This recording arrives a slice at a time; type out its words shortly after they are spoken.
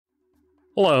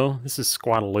Hello, this is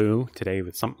Squadaloo today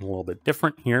with something a little bit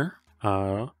different here.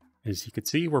 As you can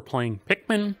see, we're playing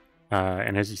Pikmin,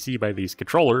 and as you see by these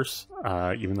controllers,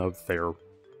 even though they're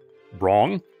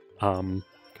wrong,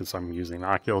 because I'm using the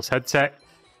Oculus headset,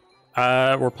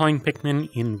 we're playing Pikmin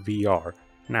in VR.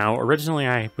 Now, originally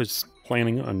I was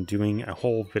planning on doing a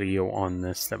whole video on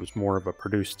this that was more of a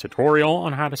produced tutorial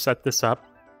on how to set this up,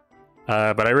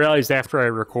 but I realized after I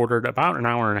recorded about an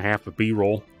hour and a half of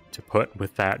B-roll to put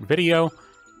with that video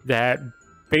that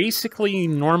basically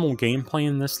normal gameplay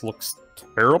in this looks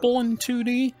terrible in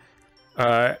 2D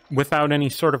without any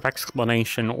sort of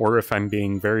explanation, or if I'm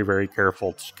being very, very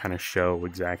careful to kind of show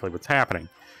exactly what's happening.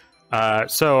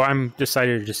 So I'm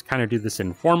decided to just kind of do this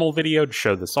informal video to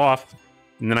show this off,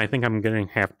 and then I think I'm going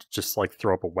to have to just like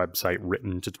throw up a website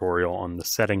written tutorial on the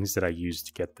settings that I used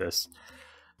to get this.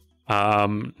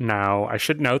 Now, I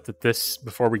should note that this,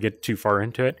 before we get too far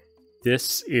into it,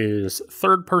 this is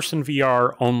third-person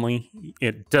VR only.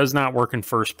 It does not work in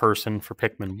first-person for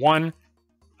Pikmin 1,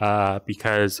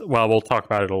 because, well, we'll talk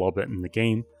about it a little bit in the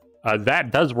game.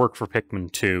 That does work for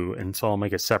Pikmin 2, and so I'll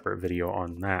make a separate video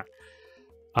on that.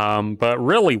 But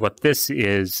really what this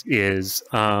is,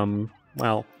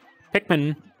 well,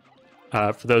 Pikmin,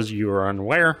 for those of you who are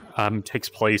unaware, takes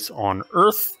place on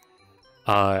Earth,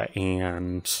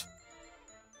 and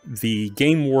the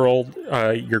game world,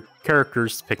 your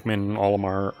characters, Pikmin,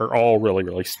 Olimar, are all really,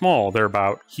 really small. They're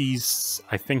about,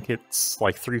 I think it's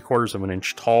like 3/4 of an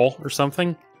inch tall or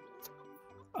something.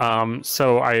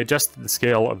 So I adjusted the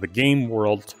scale of the game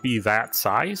world to be that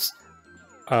size.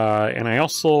 And I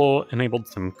also enabled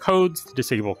some codes to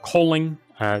disable culling,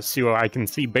 so I can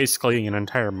see basically an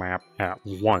entire map at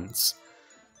once.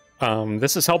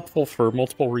 This is helpful for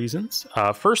multiple reasons.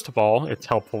 First of all, it's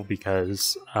helpful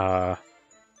because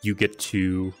you get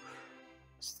to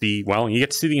see, well, you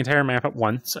get to see the entire map at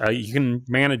once. You can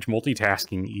manage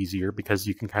multitasking easier because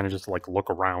you can kind of just like look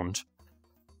around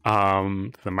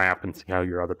the map and see how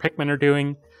your other Pikmin are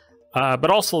doing.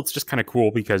 But also it's just kind of cool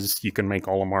because you can make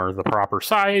Olimar the proper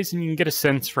size and you can get a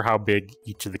sense for how big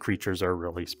each of the creatures are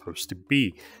really supposed to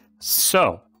be.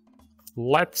 So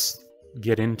let's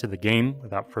get into the game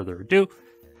without further ado.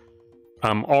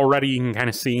 Already you can kind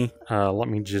of see, let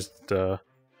me just,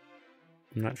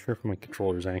 I'm not sure if my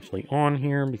controller is actually on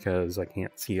here because I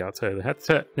can't see outside of the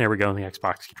headset. There we go, the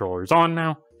Xbox controller is on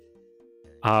now.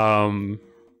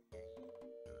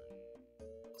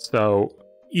 So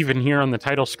even here on the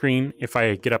title screen, if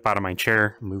I get up out of my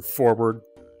chair, move forward,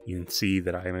 you can see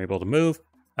that I am able to move.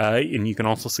 And you can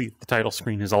also see the title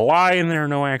screen is a lie and there are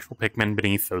no actual Pikmin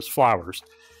beneath those flowers.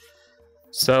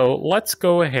 So let's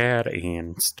go ahead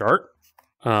and start.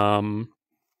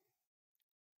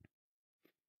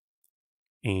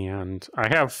 And I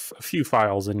have a few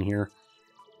files in here.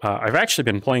 I've actually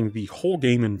been playing the whole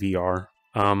game in VR.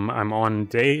 I'm on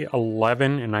day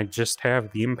 11, and I just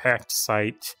have the impact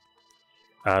site,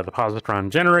 the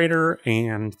positron generator,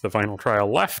 and the final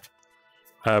trial left,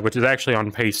 which is actually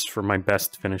on pace for my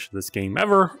best finish of this game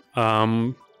ever.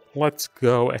 Let's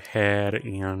go ahead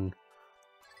and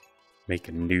make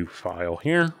a new file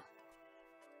here.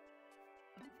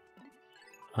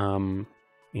 And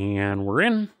we're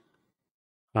in.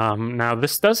 Now,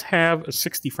 this does have a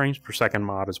 60 frames per second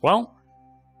mod as well.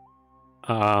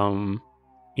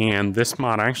 And this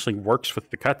mod actually works with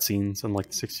the cutscenes, unlike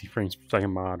the 60 frames per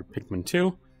second mod of Pikmin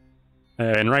 2.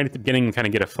 And right at the beginning, you kind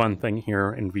of get a fun thing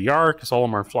here in VR, because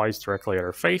Olimar flies directly at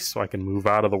our face, so I can move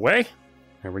out of the way.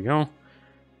 There we go.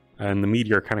 And the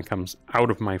meteor kind of comes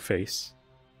out of my face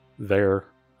there.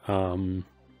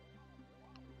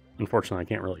 Unfortunately, I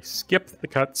can't really skip the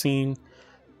cutscene.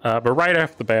 But right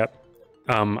off the bat,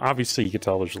 obviously you can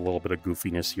tell there's a little bit of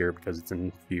goofiness here because it's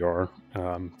in VR.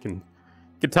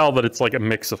 You can tell that it's like a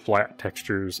mix of flat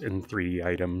textures and 3D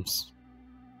items.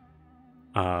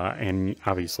 And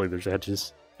obviously there's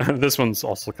edges. This one's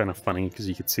also kind of funny because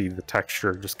you can see the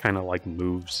texture just kind of like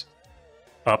moves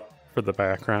up for the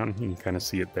background. You can kind of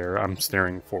see it there. I'm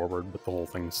staring forward, but the whole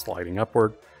thing's sliding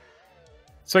upward.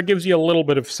 So it gives you a little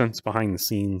bit of sense behind the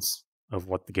scenes of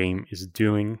what the game is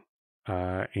doing.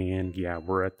 And yeah,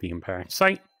 we're at the impact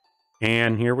site.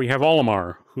 And here we have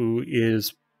Olimar, who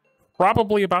is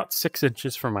probably about 6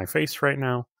 inches from my face right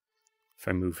now. If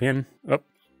I move in, oh,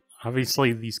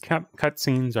 obviously these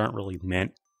cutscenes aren't really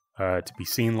meant to be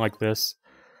seen like this.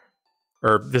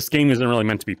 Or this game isn't really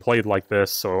meant to be played like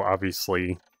this, so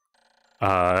obviously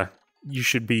you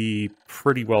should be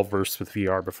pretty well versed with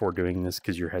VR before doing this,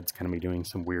 because your head's going to be doing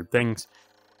some weird things.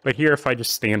 But here, if I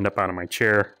just stand up out of my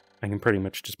chair, I can pretty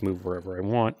much just move wherever I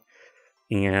want.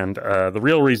 And the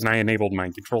real reason I enabled my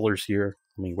controllers here,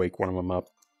 let me wake one of them up,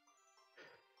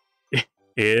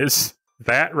 is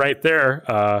that right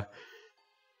there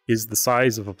is the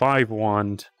size of a Vive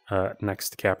wand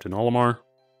next to Captain Olimar,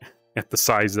 at the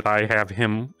size that I have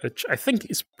him, which I think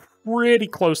is pretty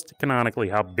close to canonically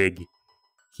how big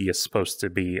he is supposed to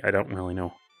be. I don't really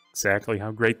know exactly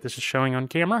how great this is showing on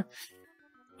camera.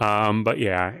 But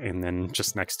yeah, and then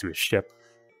just next to his ship.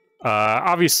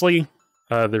 Obviously,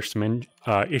 there's some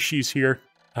issues here.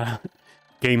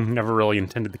 Game never really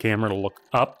intended the camera to look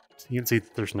up. So you can see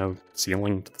that there's no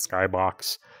ceiling to the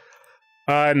skybox.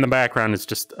 In the background, it's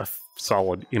just a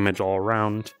solid image all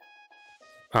around.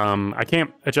 I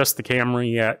can't adjust the camera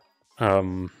yet.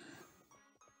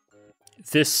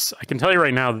 This, I can tell you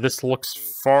right now, this looks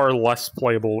far less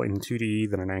playable in 2D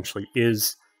than it actually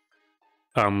is.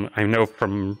 I know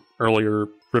from earlier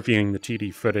reviewing the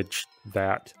 2D footage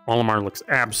that Olimar looks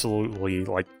absolutely,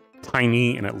 like,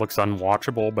 tiny and it looks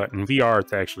unwatchable, but in VR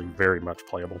it's actually very much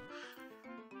playable.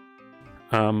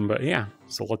 But yeah,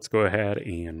 so let's go ahead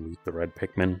and meet the red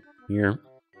Pikmin here.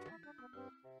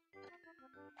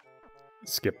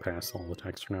 Skip past all the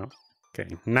text for now.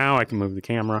 Okay, now I can move the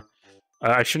camera.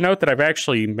 I should note that I've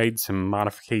actually made some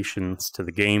modifications to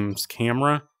the game's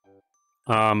camera.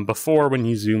 Before, when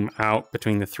you zoom out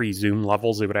between the 3 zoom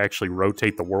levels, it would actually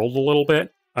rotate the world a little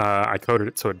bit. I coded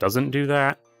it so it doesn't do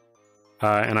that.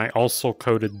 And I also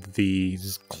coded the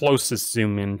closest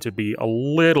zoom in to be a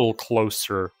little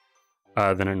closer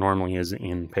than it normally is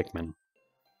in Pikmin.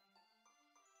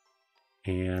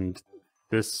 And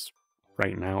this,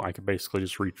 right now, I could basically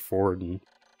just reach forward and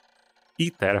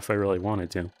eat that if I really wanted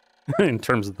to, in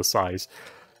terms of the size.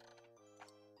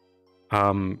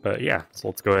 But yeah, so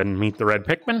let's go ahead and meet the red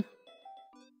Pikmin.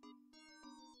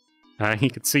 You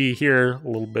can see here a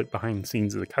little bit behind the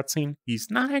scenes of the cutscene. He's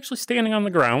not actually standing on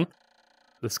the ground,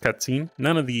 this cutscene.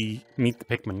 None of the Meet the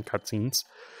Pikmin cutscenes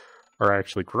are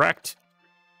actually correct.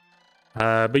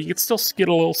 But you can still get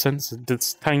a little sense of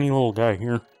this tiny little guy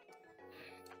here.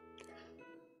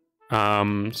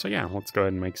 So yeah, let's go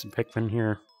ahead and make some Pikmin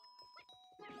here.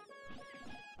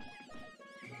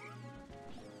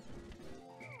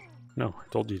 No, I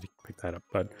told you to pick that up,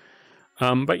 bud.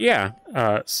 But yeah,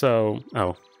 so,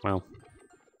 oh, well,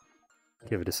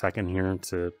 give it a second here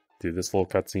to do this little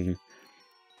cutscene.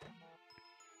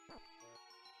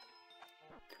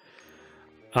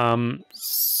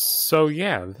 So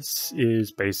yeah, this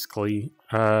is basically,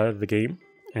 the game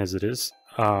as it is.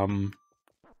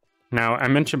 Now, I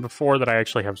mentioned before that I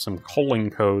actually have some culling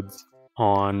codes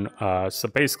on, so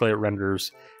basically it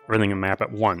renders everything in the map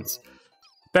at once.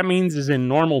 What that means is in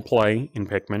normal play in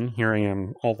Pikmin, here I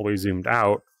am all the way zoomed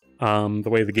out, the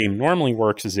way the game normally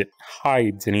works is it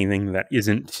hides anything that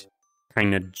isn't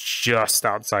kind of just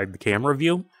outside the camera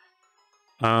view.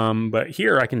 But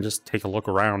here I can just take a look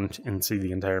around and see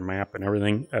the entire map and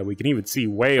everything. We can even see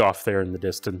way off there in the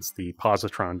distance the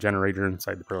positron generator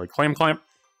inside the Pearly Clam Clamp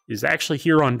is actually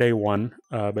here on day 1,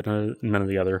 but none of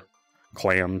the other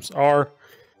clams are.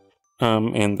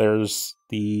 And there's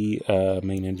the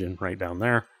main engine right down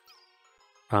there.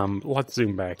 Let's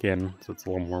zoom back in so it's a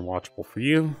little more watchable for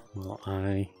you while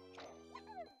I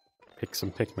pick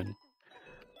some Pikmin.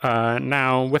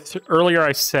 Now, earlier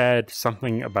I said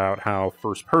something about how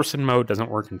first-person mode doesn't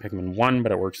work in Pikmin 1,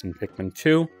 but it works in Pikmin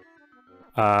 2.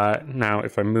 Now,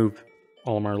 if I move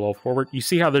Olimar a little forward, you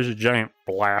see how there's a giant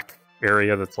black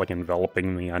area that's like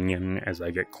enveloping the onion as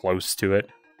I get close to it.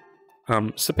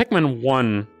 So Pikmin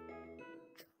 1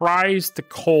 tries to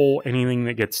cull anything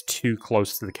that gets too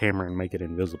close to the camera and make it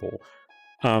invisible.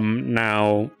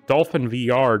 Now, Dolphin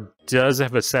VR does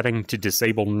have a setting to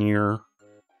disable near...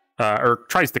 or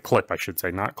tries to clip, I should say,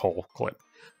 not cull, clip.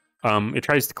 It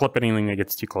tries to clip anything that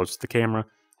gets too close to the camera.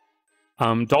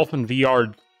 Dolphin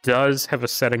VR does have a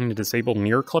setting to disable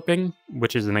near clipping,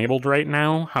 which is enabled right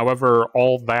now. However,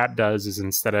 all that does is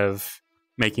instead of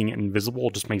making it invisible,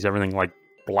 it just makes everything like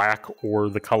black or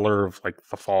the color of like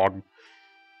the fog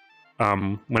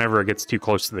whenever it gets too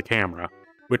close to the camera.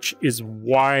 Which is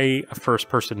why a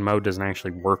first-person mode doesn't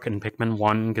actually work in Pikmin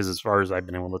 1, because as far as I've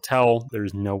been able to tell,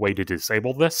 there's no way to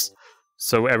disable this.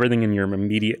 So everything in your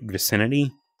immediate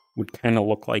vicinity would kind of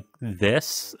look like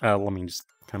this. Let me just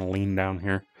kind of lean down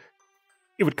here.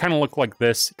 It would kind of look like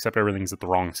this, except everything's at the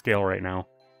wrong scale right now.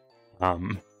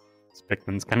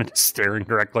 Pikmin's kind of just staring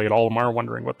directly at Olimar,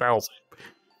 wondering what the hell's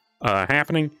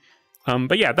happening.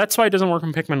 But yeah, that's why it doesn't work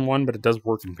in Pikmin 1, but it does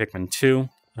work in Pikmin 2.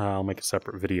 I'll make a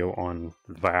separate video on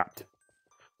that.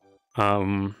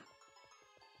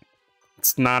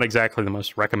 It's not exactly the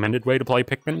most recommended way to play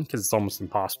Pikmin, because it's almost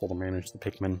impossible to manage the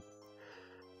Pikmin.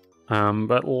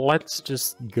 But let's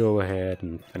just go ahead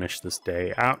and finish this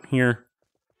day out here.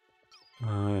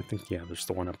 I think, yeah, there's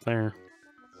the one up there.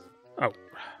 Oh,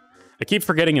 I keep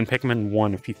forgetting in Pikmin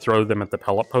 1, if you throw them at the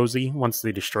pellet posy, once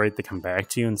they destroy it, they come back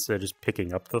to you instead of just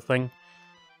picking up the thing.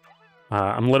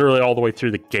 I'm literally all the way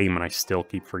through the game, and I still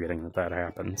keep forgetting that that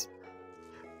happens.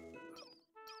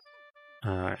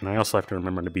 And I also have to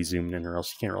remember to be zoomed in, or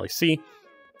else you can't really see.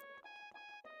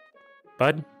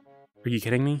 Bud? Are you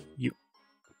kidding me?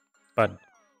 Bud.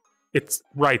 It's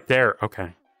right there.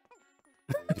 Okay.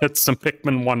 That's some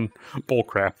Pikmin 1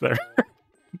 bullcrap there.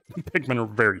 Pikmin are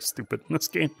very stupid in this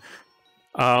game.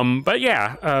 But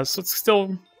yeah, so it's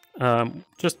still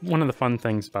just one of the fun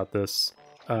things about this.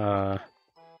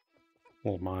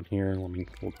 Little mod here, let me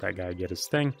let that guy get his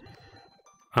thing.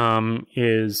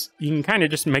 Is you can kind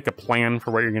of just make a plan for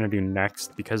what you're going to do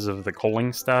next because of the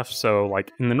culling stuff. So,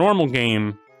 like, in the normal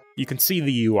game, you can see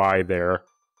the UI there.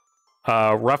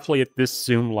 Roughly at this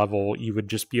zoom level, you would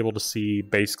just be able to see,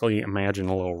 basically, imagine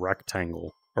a little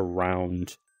rectangle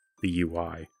around the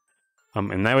UI.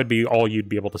 And that would be all you'd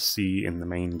be able to see in the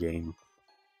main game.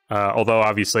 Although,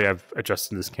 obviously, I've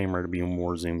adjusted this camera to be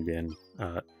more zoomed in.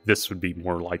 This would be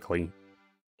more likely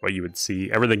what you would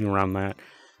see, everything around that.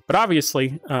 But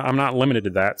obviously, I'm not limited to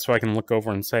that, so I can look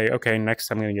over and say, okay, next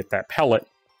I'm going to get that pellet.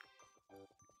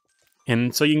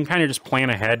 And so you can kind of just plan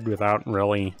ahead without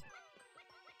really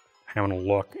having a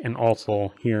look. And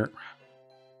also here,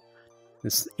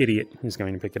 this idiot is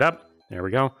going to pick it up. There we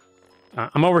go.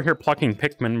 I'm over here plucking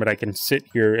Pikmin, but I can sit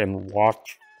here and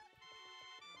watch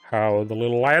how the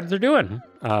little lads are doing,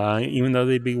 even though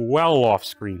they'd be well off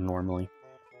screen normally.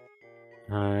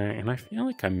 And I feel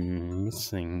like I'm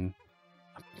missing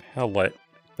a pellet,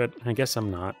 but I guess I'm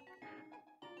not.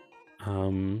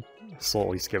 This will at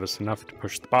least give us enough to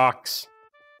push the box.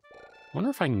 I wonder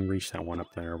if I can reach that one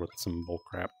up there with some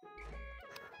bullcrap.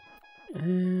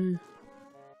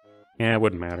 Yeah, it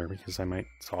wouldn't matter because I might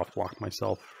soft lock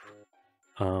myself.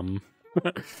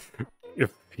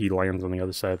 If he lands on the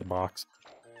other side of the box.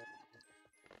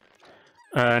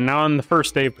 Now on the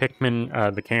first day of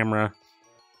Pikmin, the camera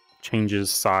changes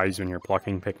size when you're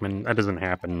plucking Pikmin. That doesn't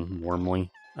happen normally,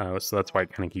 so that's why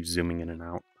it kind of keeps zooming in and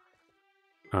out.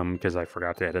 Because I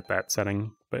forgot to edit that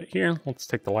setting. But here, let's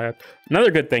take the lad.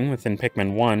 Another good thing within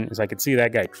Pikmin 1 is I could see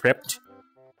that guy tripped,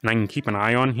 and I can keep an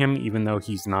eye on him even though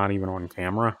he's not even on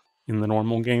camera in the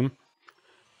normal game.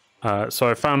 So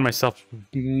I found myself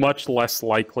much less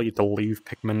likely to leave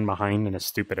Pikmin behind in a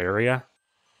stupid area.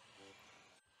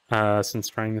 Since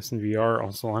trying this in VR.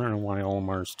 Also, I don't know why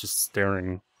Olimar's just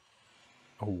staring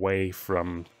away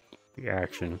from the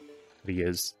action that he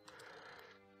is.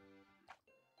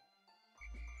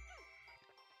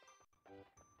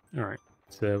 Alright,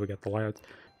 so we got the layouts.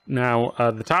 Now,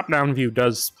 the top-down view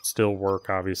does still work,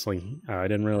 obviously. I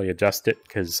didn't really adjust it,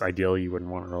 because ideally you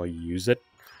wouldn't want to really use it.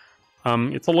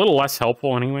 It's a little less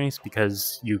helpful anyways,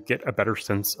 because you get a better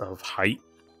sense of height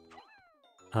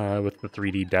with the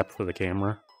 3D depth of the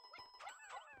camera.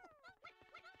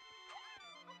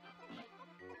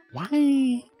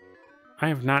 Why? I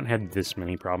have not had this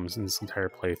many problems in this entire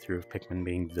playthrough of Pikmin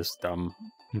being this dumb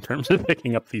in terms of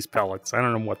picking up these pellets. I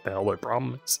don't know what the hell their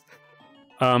problem is.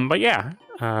 But yeah,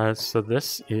 so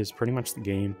this is pretty much the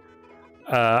game.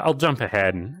 I'll jump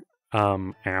ahead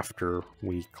after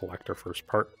we collect our first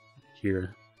part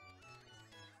here.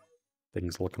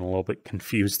 Things looking a little bit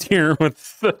confused here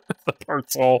with the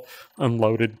parts all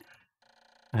unloaded.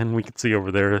 And we can see over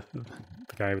there the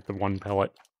guy with the one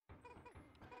pellet.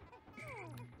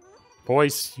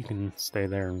 Boys, you can stay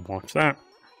there and watch that.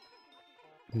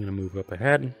 I'm going to move up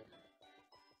ahead.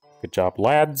 Good job,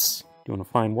 lads. Doing a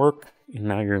fine work. And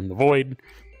now you're in the void.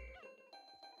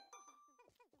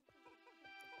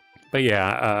 But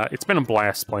yeah, it's been a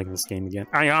blast playing this game again.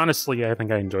 I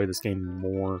think I enjoy this game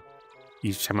more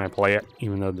each time I play it,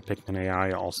 even though the Pikmin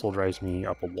AI also drives me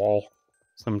up a wall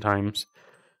sometimes.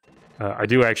 I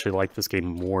do actually like this game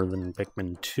more than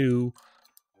Pikmin 2.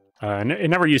 It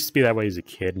never used to be that way as a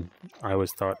kid. I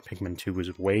always thought Pikmin 2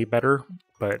 was way better,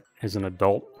 but as an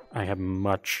adult, I have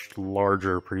much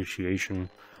larger appreciation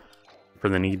for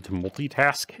the need to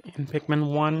multitask in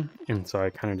Pikmin 1, and so I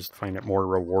kind of just find it more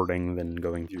rewarding than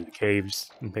going through the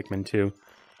caves in Pikmin 2.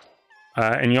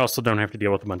 And you also don't have to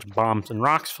deal with a bunch of bombs and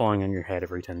rocks falling on your head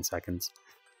every 10 seconds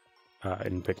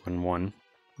in Pikmin 1,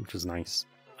 which is nice.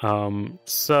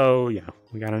 So, yeah,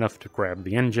 we got enough to grab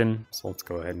the engine, so let's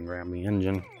go ahead and grab the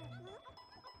engine.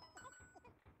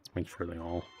 Make sure they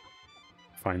all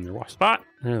find their spot.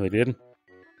 There they did.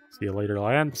 See you later,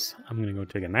 lads. I'm gonna go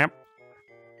take a nap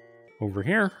over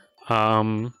here.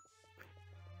 But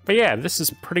yeah, this is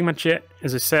pretty much it.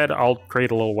 As I said, I'll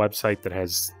create a little website that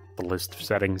has the list of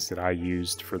settings that I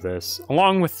used for this,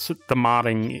 along with the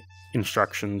modding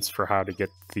instructions for how to get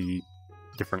the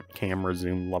different camera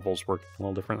zoom levels working a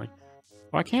little differently.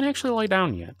 Well, I can't actually lay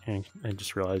down yet. I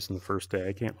just realized in the first day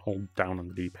I can't hold down on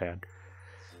the D-pad.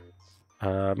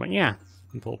 But yeah,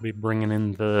 they'll be bringing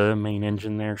in the main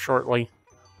engine there shortly.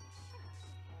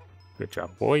 Good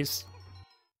job, boys.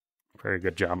 Very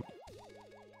good job.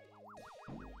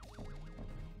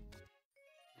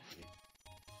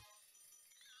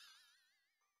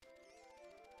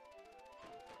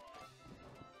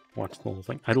 Watch the whole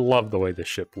thing. I love the way the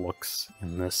ship looks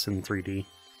in this in 3D.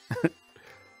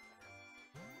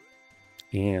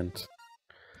 And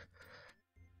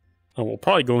we'll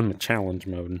probably go into challenge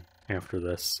mode after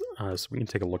this, so we can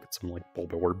take a look at some like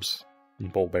Bulborbs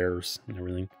and Bulbears and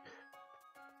everything.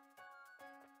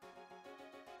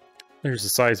 There's the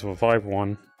size of a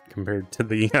 5-1 compared to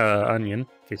the Onion, in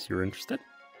case you were interested.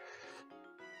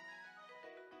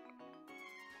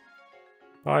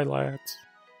 Bye, lads.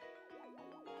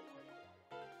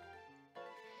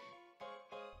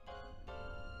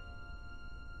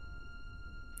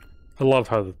 I love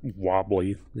how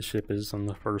wobbly the ship is on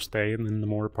the first day, and then the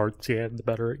more parts you add, the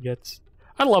better it gets.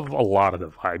 I love a lot of the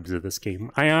vibes of this game.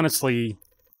 I honestly,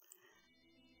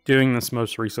 doing this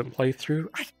most recent playthrough,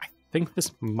 I think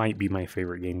this might be my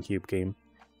favorite GameCube game.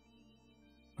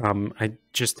 I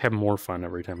just have more fun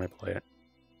every time I play it.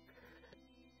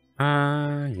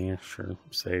 Yeah, sure.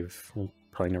 Save. We're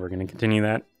probably never going to continue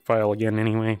that file again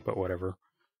anyway, but whatever.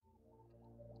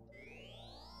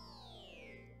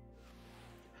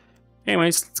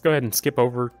 Anyways, let's go ahead and skip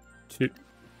over to...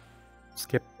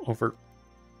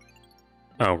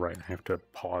 Oh, right, I have to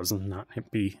pause and not hit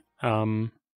B.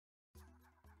 Go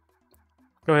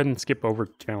ahead and skip over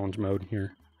to challenge mode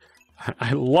here.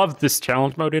 I love this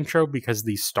challenge mode intro because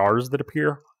these stars that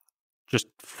appear just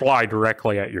fly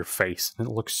directly at your face, and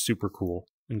it looks super cool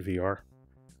in VR.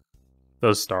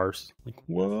 Those stars. Like,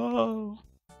 whoa!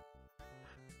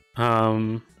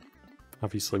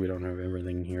 Obviously we don't have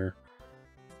everything here.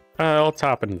 Let's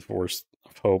hop into the Forest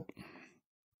of Hope.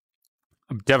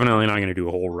 I'm definitely not going to do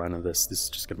a whole run of this. This is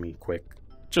just going to be quick.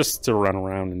 Just to run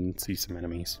around and see some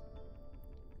enemies.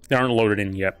 They aren't loaded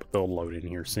in yet, but they'll load in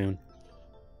here soon.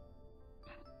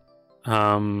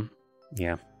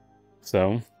 Yeah.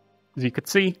 So, as you could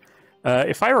see,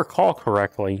 if I recall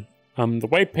correctly, the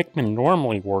way Pikmin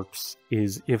normally works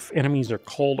is if enemies are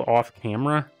called off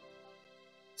camera,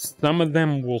 some of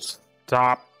them will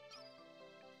stop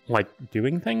like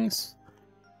doing things.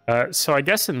 So I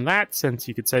guess in that sense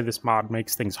you could say this mod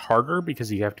makes things harder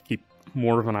because you have to keep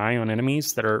more of an eye on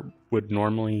enemies that would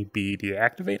normally be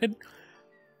deactivated.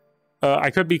 I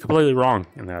could be completely wrong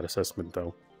in that assessment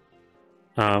though.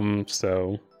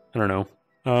 So I don't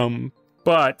know.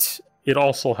 But it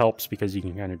also helps because you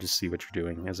can kind of just see what you're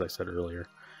doing, as I said earlier.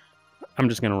 I'm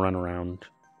just gonna run around,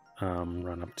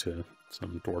 run up to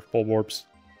some dwarf Bulborbs.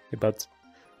 Hey buds.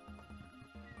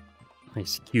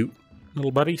 Nice, cute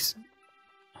little buddies.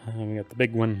 We got the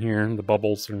big one here. The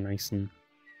bubbles are nice and...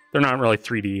 They're not really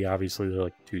 3D, obviously. They're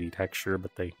like 2D texture,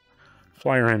 but they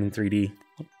fly around in 3D.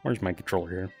 Where's my controller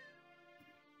here?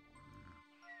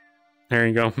 There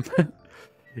you go.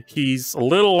 He's a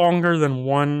little longer than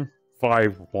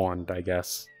 151, I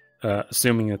guess.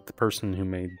 Assuming that the person who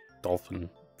made Dolphin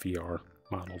VR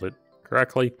modeled it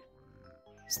correctly.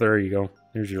 So there you go.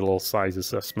 There's your little size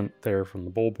assessment there from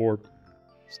the Bulborb.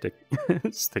 Stick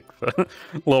the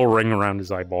little ring around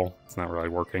his eyeball. It's not really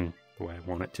working the way I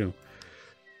want it to.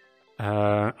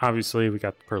 Obviously, we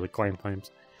got the pearly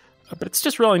clams. But it's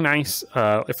just really nice.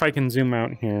 If I can zoom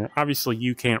out here, obviously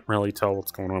you can't really tell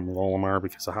what's going on with Olimar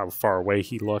because of how far away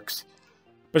he looks.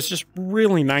 But it's just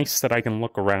really nice that I can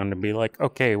look around and be like,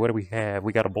 okay, what do we have?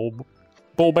 We got a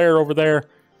bull bear over there.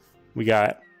 We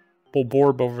got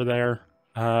Bulborb over there.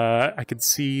 I could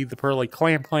see the pearly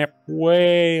clamp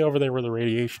way over there where the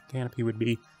radiation canopy would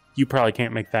be. You probably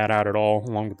can't make that out at all,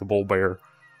 along with the bull bear.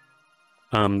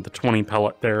 The 20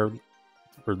 pellet there,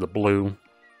 for the blue.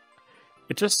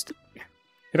 It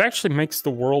actually makes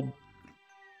the world...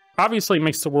 Obviously, it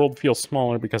makes the world feel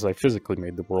smaller because I physically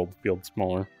made the world feel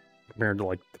smaller compared to,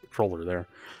 like, the controller there.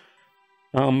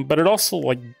 But it also,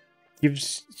 like,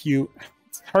 gives you...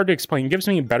 It's hard to explain. It gives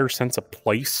me a better sense of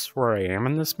place where I am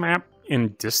in this map.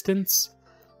 In distance,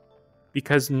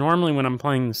 because normally when I'm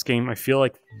playing this game, I feel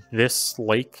like this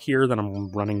lake here that I'm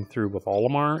running through with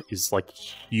Olimar is like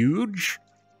huge,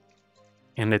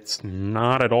 and it's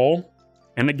not at all.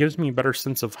 And it gives me a better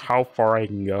sense of how far I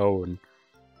can go and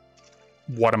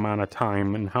what amount of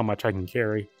time and how much I can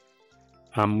carry,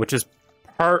 which is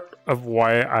part of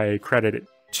why I credit it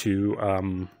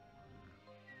to.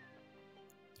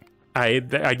 I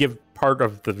give part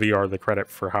of the VR the credit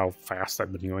for how fast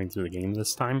I've been going through the game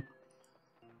this time.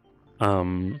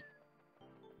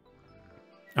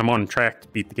 I'm on track to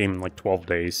beat the game in like 12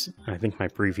 days. I think my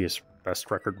previous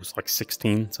best record was like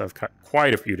 16, so I've cut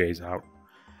quite a few days out.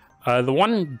 The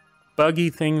one buggy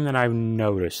thing that I've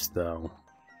noticed, though,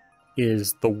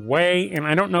 is the way, and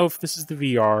I don't know if this is the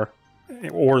VR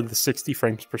or the 60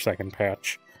 frames per second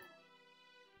patch.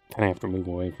 Kind of have to move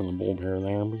away from the bull bear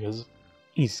there because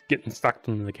he's getting stuck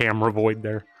in the camera void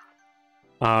there.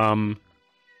 Wollywogs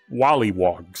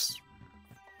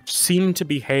seem to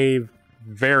behave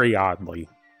very oddly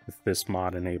with this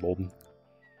mod enabled.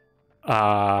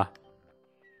 I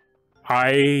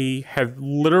have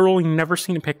literally never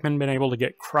seen a Pikmin been able to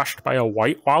get crushed by a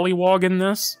white Wollywog in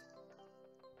this.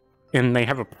 And they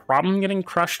have a problem getting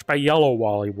crushed by yellow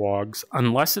Wollywogs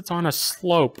unless it's on a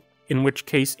slope, in which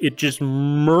case it just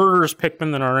murders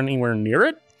Pikmin that are anywhere near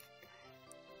it.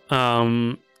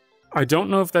 I don't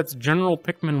know if that's general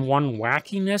Pikmin 1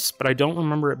 wackiness, but I don't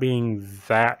remember it being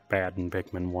that bad in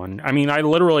Pikmin 1. I mean, I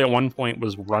literally at one point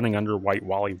was running under white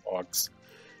Wollywogs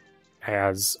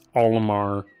as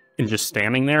Olimar and just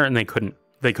standing there, and they couldn't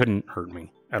hurt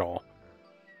me at all.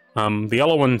 The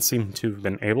yellow ones seem to have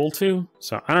been able to,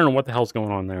 so I don't know what the hell's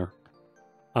going on there.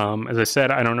 As I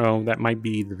said, I don't know, that might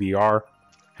be the VR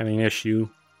having an issue.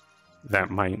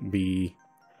 That might be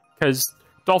because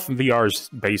Dolphin VR is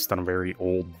based on a very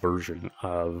old version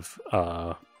of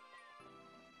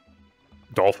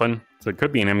Dolphin, so it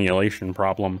could be an emulation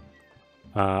problem.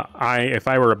 If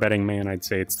I were a betting man, I'd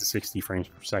say it's the 60 frames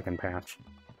per second patch.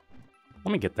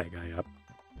 Let me get that guy up.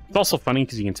 It's also funny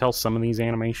because you can tell some of these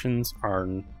animations are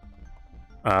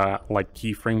like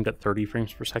keyframed at 30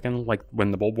 frames per second. Like when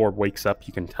the Bulborb wakes up,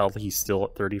 you can tell that he's still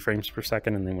at 30 frames per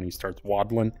second, and then when he starts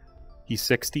waddling, he's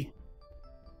 60.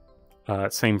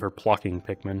 Same for plucking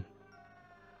Pikmin.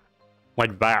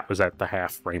 Like that was at the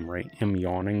half frame rate, him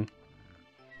yawning.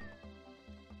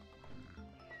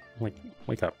 Like,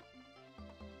 wake up.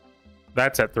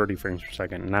 That's at 30 frames per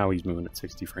second, and now he's moving at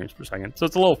 60 frames per second. So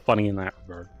it's a little funny in that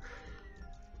regard.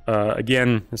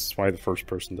 Again, this is why the first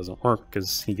person doesn't work,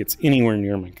 because he gets anywhere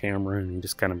near my camera and he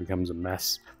just kind of becomes a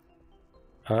mess.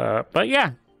 But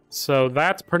yeah, so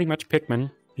that's pretty much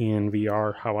Pikmin in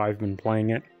VR, how I've been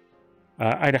playing it.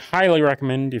 I'd highly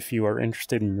recommend, if you are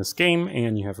interested in this game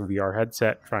and you have a VR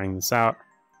headset, trying this out.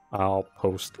 I'll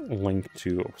post a link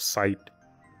to a site,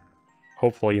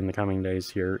 hopefully in the coming days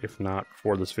here, if not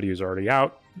before this video is already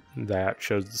out, that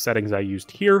shows the settings I used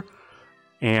here.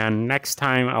 And next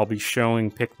time I'll be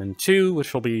showing Pikmin 2,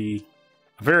 which will be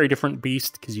a very different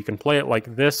beast, because you can play it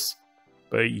like this,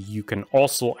 but you can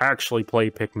also actually play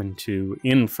Pikmin 2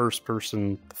 in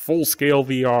first-person, full-scale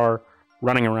VR,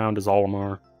 running around as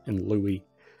Olimar and Louie.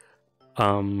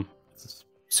 It's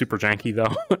super janky,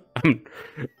 though.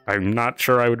 I'm not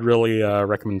sure I would really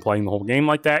recommend playing the whole game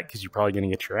like that, because you're probably going to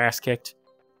get your ass kicked.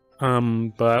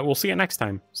 But we'll see you next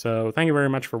time. So thank you very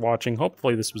much for watching.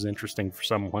 Hopefully this was interesting for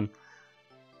someone.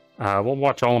 We'll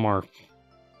watch Olimar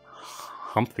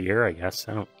hump the air, I guess.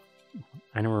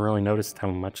 I never really noticed how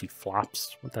much he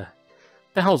flops. What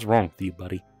the hell's wrong with you,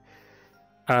 buddy?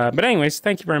 But anyways,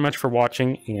 thank you very much for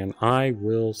watching, and I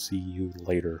will see you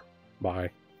later. Bye.